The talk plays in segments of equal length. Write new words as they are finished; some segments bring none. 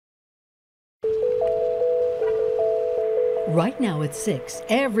Right now at 6,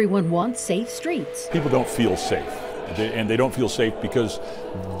 everyone wants safe streets. People don't feel safe, and they don't feel safe because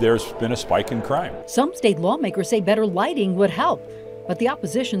there's been a spike in crime. Some state lawmakers say better lighting would help, but the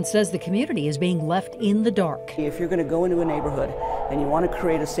opposition says the community is being left in the dark. If you're going to go into a neighborhood and you want to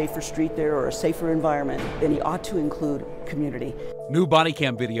create a safer street there or a safer environment, then you ought to include community. New body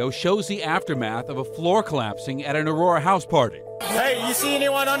cam video shows the aftermath of a floor collapsing at an Aurora house party. Hey, you see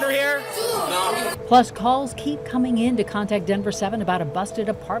anyone under here? No. Plus, calls keep coming in to contact Denver 7 about a busted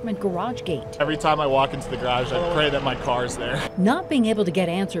apartment garage gate. Every time I walk into the garage, I pray that my car's there. Not being able to get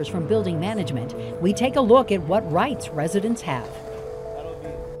answers from building management, we take a look at what rights residents have.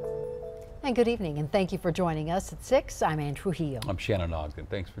 And good evening, and thank you for joining us at 6. I'm Ann Trujillo. I'm Shannon Ogden.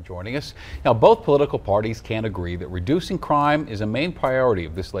 Thanks for joining us. Now, both political parties can agree that reducing crime is a main priority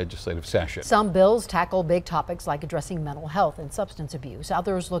of this legislative session. Some bills tackle big topics like addressing mental health and substance abuse.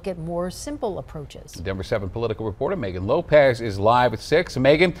 Others look at more simple approaches. Denver 7 political reporter Megan Lopez is live at 6.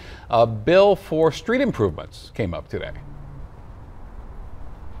 Megan, a bill for street improvements came up today.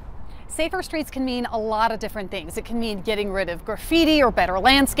 Safer streets can mean a lot of different things. It can mean getting rid of graffiti or better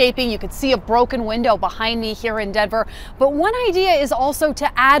landscaping. You could see a broken window behind me here in Denver. But one idea is also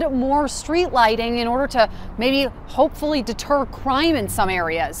to add more street lighting in order to maybe hopefully deter crime in some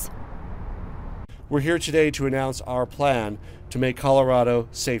areas. We're here today to announce our plan to make Colorado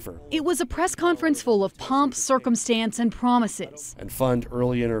safer. It was a press conference full of pomp, circumstance, and promises. And fund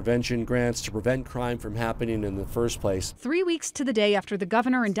early intervention grants to prevent crime from happening in the first place. 3 weeks to the day after the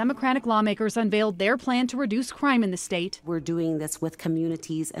governor and Democratic lawmakers unveiled their plan to reduce crime in the state. We're doing this with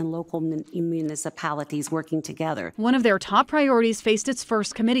communities and local municipalities working together. One of their top priorities faced its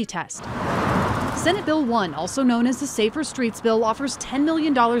first committee test. Senate Bill 1, also known as the Safer Streets Bill, offers $10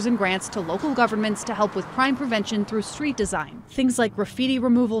 million in grants to local governments to help with crime prevention through street design. Things like graffiti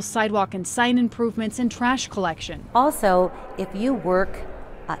removal, sidewalk and sign improvements, and trash collection. Also, if you work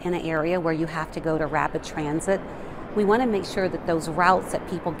in an area where you have to go to rapid transit, we want to make sure that those routes that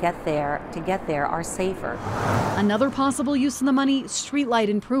people get there are safer. Another possible use of the money, streetlight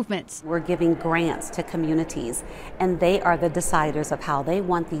improvements. We're giving grants to communities, and they are the deciders of how they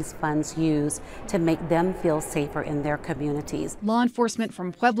want these funds used to make them feel safer in their communities. Law enforcement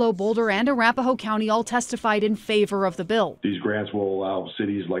from Pueblo, Boulder, and Arapahoe County all testified in favor of the bill. These grants will allow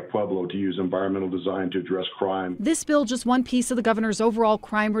cities like Pueblo to use environmental design to address crime. This bill just one piece of the governor's overall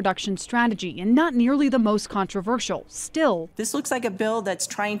crime reduction strategy, and not nearly the most controversial. Still, this looks like a bill that's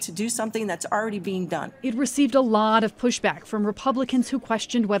trying to do something that's already being done. It received a lot of pushback from Republicans who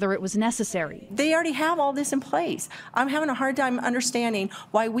questioned whether it was necessary. They already have all this in place. I'm having a hard time understanding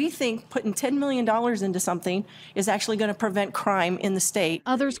why we think putting $10 million into something is actually going to prevent crime in the state.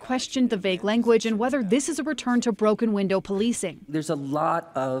 Others questioned the vague language and whether this is a return to broken window policing. There's a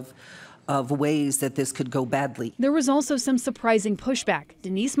lot of ways that this could go badly. There was also some surprising pushback.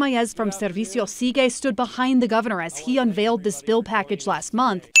 Denise Maez from Servicio Sigue stood behind the governor as he unveiled this bill package last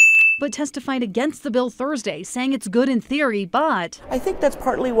month, but testified against the bill Thursday, saying it's good in theory, but I think that's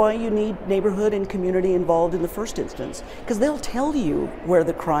partly why you need neighborhood and community involved in the first instance, because they'll tell you where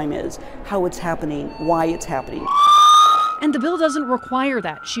the crime is, how it's happening, why it's happening. And the bill doesn't require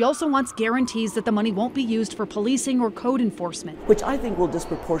that. She also wants guarantees that the money won't be used for policing or code enforcement, which I think will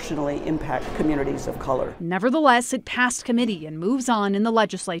disproportionately impact communities of color. Nevertheless, it passed committee and moves on in the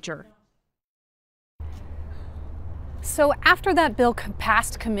legislature. So after that bill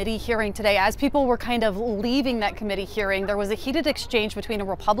passed committee hearing today, as people were kind of leaving that committee hearing, there was a heated exchange between a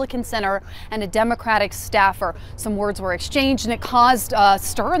Republican senator and a Democratic staffer. Some words were exchanged and it caused a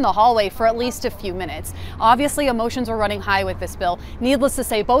stir in the hallway for at least a few minutes. Obviously, emotions were running high with this bill. Needless to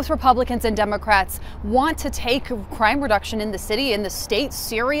say, both Republicans and Democrats want to take crime reduction in the city, in the state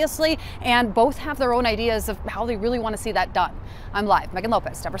seriously, and both have their own ideas of how they really want to see that done. I'm live, Megan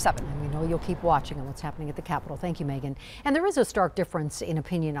Lopez, Denver 7. And we know you'll keep watching on what's happening at the Capitol. Thank you, Megan. And there is a stark difference in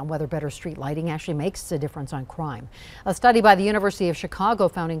opinion on whether better street lighting actually makes a difference on crime. A study by the University of Chicago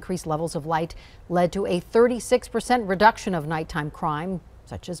found increased levels of light led to a 36% reduction of nighttime crime,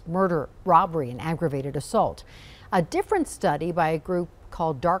 such as murder, robbery, and aggravated assault. A different study by a group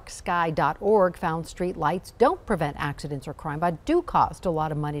called darksky.org found street lights don't prevent accidents or crime, but do cost a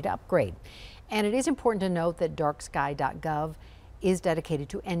lot of money to upgrade. And it is important to note that darksky.gov is dedicated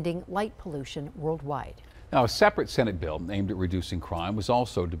to ending light pollution worldwide. Now, a separate Senate bill aimed at reducing crime was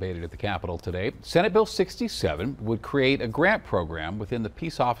also debated at the Capitol today. Senate Bill 67 would create a grant program within the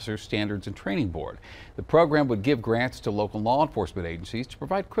Peace Officers Standards and Training Board. The program would give grants to local law enforcement agencies to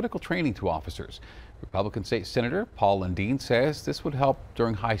provide critical training to officers. Republican State Senator Paul Lundeen says this would help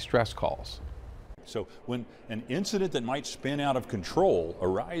during high stress calls. So when an incident that might spin out of control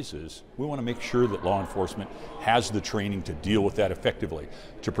arises, we want to make sure that law enforcement has the training to deal with that effectively,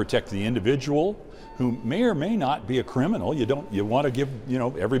 to protect the individual who may or may not be a criminal. You want to give,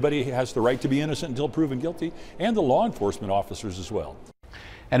 everybody has the right to be innocent until proven guilty, and the law enforcement officers as well.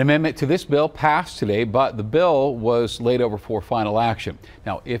 An amendment to this bill passed today, but the bill was laid over for final action.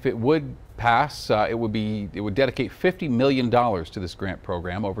 Now, if it would pass, it would dedicate $50 million to this grant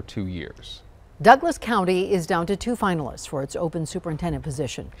program over 2 years. Douglas County is down to 2 finalists for its open superintendent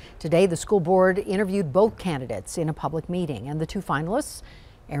position. Today, the school board interviewed both candidates in a public meeting, and the 2 finalists,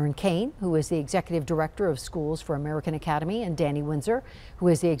 Aaron Kane, who is the Executive Director of Schools for American Academy, and Danny Windsor, who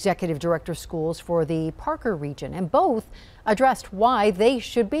is the Executive Director of Schools for the Parker region, and both addressed why they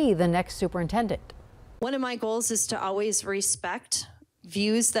should be the next superintendent. One of my goals is to always respect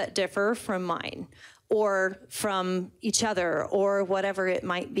views that differ from mine or from each other or whatever it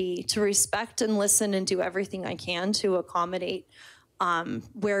might be, to respect and listen and do everything I can to accommodate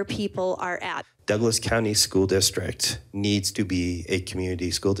where people are at. Douglas County School District needs to be a community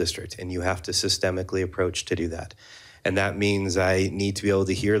school district, and you have to systemically approach to do that. And that means I need to be able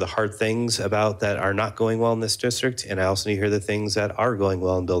to hear the hard things about that are not going well in this district, and I also need to hear the things that are going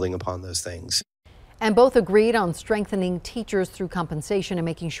well and building upon those things. And both agreed on strengthening teachers through compensation and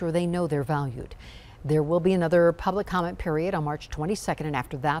making sure they know they're valued. There will be another public comment period on March 22nd, and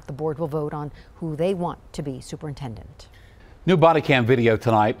after that, the board will vote on who they want to be superintendent. New body cam video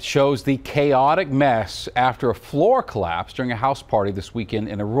tonight shows the chaotic mess after a floor collapse during a house party this weekend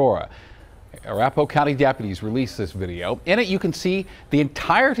in Aurora. Arapahoe County deputies released this video. In it, you can see the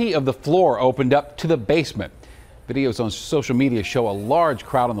entirety of the floor opened up to the basement. Videos on social media show a large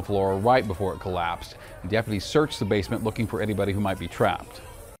crowd on the floor right before it collapsed. The deputies searched the basement looking for anybody who might be trapped.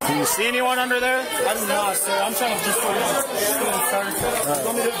 Do you see anyone under there? I do not, sir. I'm trying to just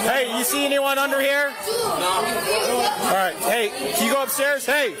Hey, you see anyone under here? No. All right. Hey, can you go upstairs?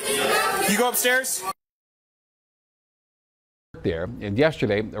 Hey, can you go upstairs? There, and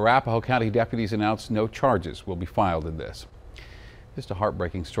yesterday, Arapahoe County deputies announced no charges will be filed in this. Just a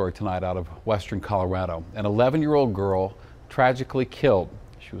heartbreaking story tonight out of western Colorado. An 11-year-old girl tragically killed.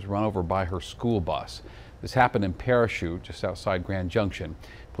 She was run over by her school bus. This happened in Parachute, just outside Grand Junction.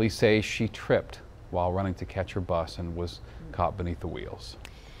 Police say she tripped while running to catch her bus and was caught beneath the wheels.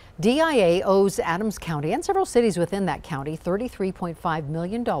 DIA owes Adams County and several cities within that county $33.5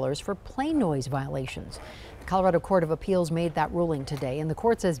 million for plane noise violations. The Colorado Court of Appeals made that ruling today, and the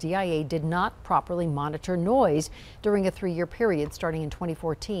court says DIA did not properly monitor noise during a 3-year period starting in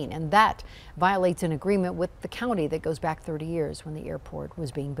 2014, and that violates an agreement with the county that goes back 30 years when the airport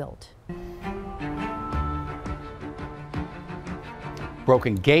was being built.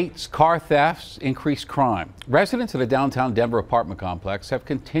 Broken gates, car thefts, increased crime. Residents of a downtown Denver apartment complex have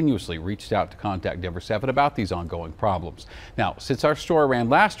continuously reached out to contact Denver 7 about these ongoing problems. Now, since our story ran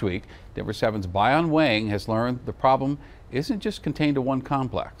last week, Denver 7's Bayan Wang has learned the problem isn't just contained to one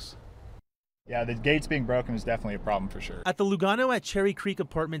complex. Yeah, the gates being broken is definitely a problem for sure. At the Lugano at Cherry Creek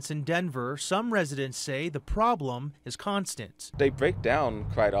Apartments in Denver, some residents say the problem is constant. They break down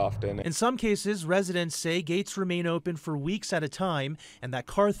quite often. In some cases, residents say gates remain open for weeks at a time and that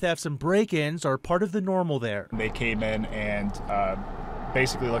car thefts and break-ins are part of the normal there. They came in and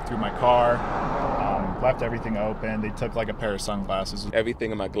basically looked through my car, left everything open. They took like a pair of sunglasses.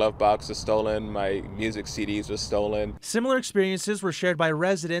 Everything in my glove box was stolen. My music CDs were stolen. Similar experiences were shared by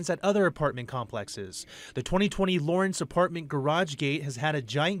residents at other apartment complexes. The 2020 Lawrence apartment garage gate has had a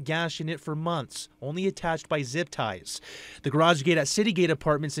giant gash in it for months, only attached by zip ties. The garage gate at Citygate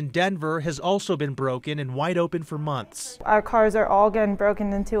Apartments in Denver has also been broken and wide open for months. Our cars are all getting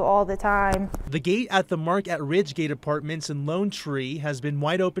broken into all the time. The gate at the Mark at Ridgegate Apartments in Lone Tree has been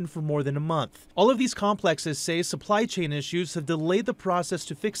wide open for more than a month. All of these complexes say supply chain issues have delayed the process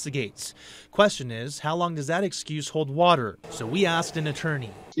to fix the gates. Question is, how long does that excuse hold water? So we asked an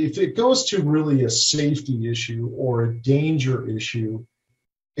attorney. If it goes to really a safety issue or a danger issue,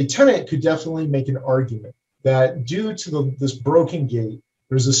 a tenant could definitely make an argument that due to this broken gate,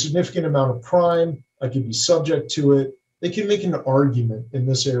 there's a significant amount of crime, I could be subject to it. They can make an argument in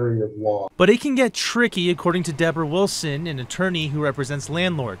this area of law. But it can get tricky, according to Deborah Wilson, an attorney who represents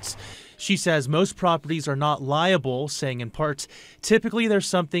landlords. She says most properties are not liable, saying in part, typically there's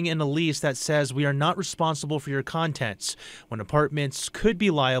something in a lease that says we are not responsible for your contents. When apartments could be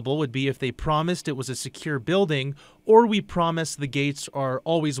liable would be if they promised it was a secure building or we promise the gates are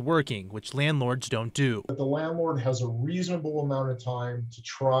always working, which landlords don't do. But the landlord has a reasonable amount of time to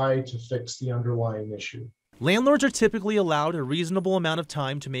try to fix the underlying issue. Landlords are typically allowed a reasonable amount of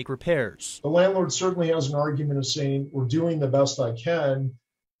time to make repairs. The landlord certainly has an argument of saying, we're doing the best I can,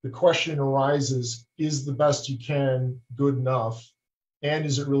 the question arises, is the best you can good enough? And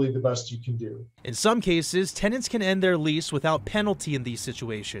is it really the best you can do? In some cases, tenants can end their lease without penalty in these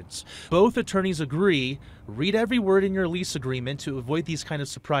situations. Both attorneys agree, read every word in your lease agreement to avoid these kind of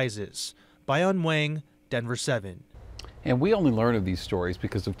surprises. Bayan Wang, Denver 7. And we only learn of these stories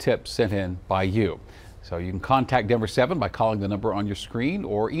because of tips sent in by you. So you can contact Denver 7 by calling the number on your screen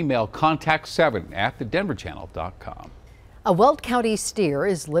or email contact7@thedenverchannel.com. A Weld County steer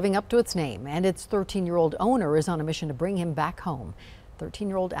is living up to its name, and its 13-year-old owner is on a mission to bring him back home.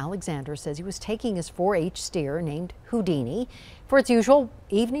 13-year-old Alexander says he was taking his 4-H steer named Houdini for its usual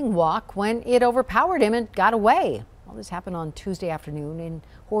evening walk when it overpowered him and got away. Well, this happened on Tuesday afternoon in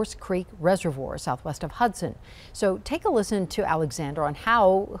Horse Creek Reservoir, southwest of Hudson. So take a listen to Alexander on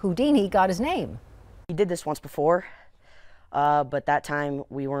how Houdini got his name. He did this once before, but that time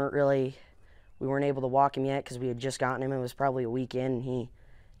we weren't able to walk him yet because we had just gotten him. It was probably a week in, and he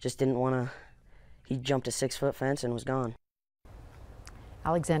just didn't want to. He jumped a 6-foot fence and was gone.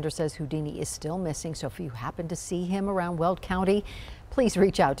 Alexander says Houdini is still missing, so if you happen to see him around Weld County, please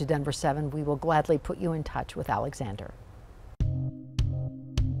reach out to Denver 7. We will gladly put you in touch with Alexander.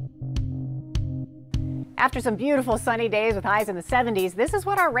 After some beautiful sunny days with highs in the 70s, this is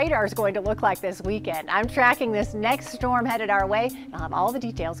what our radar is going to look like this weekend. I'm tracking this next storm headed our way. I'll have all the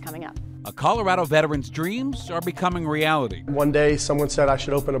details coming up. A Colorado veteran's dreams are becoming reality. One day someone said I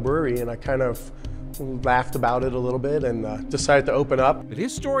should open a brewery, and I kind of laughed about it a little bit and decided to open up. But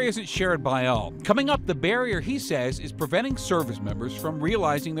his story isn't shared by all. Coming up, the barrier, he says, is preventing service members from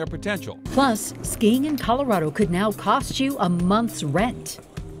realizing their potential. Plus, skiing in Colorado could now cost you a month's rent.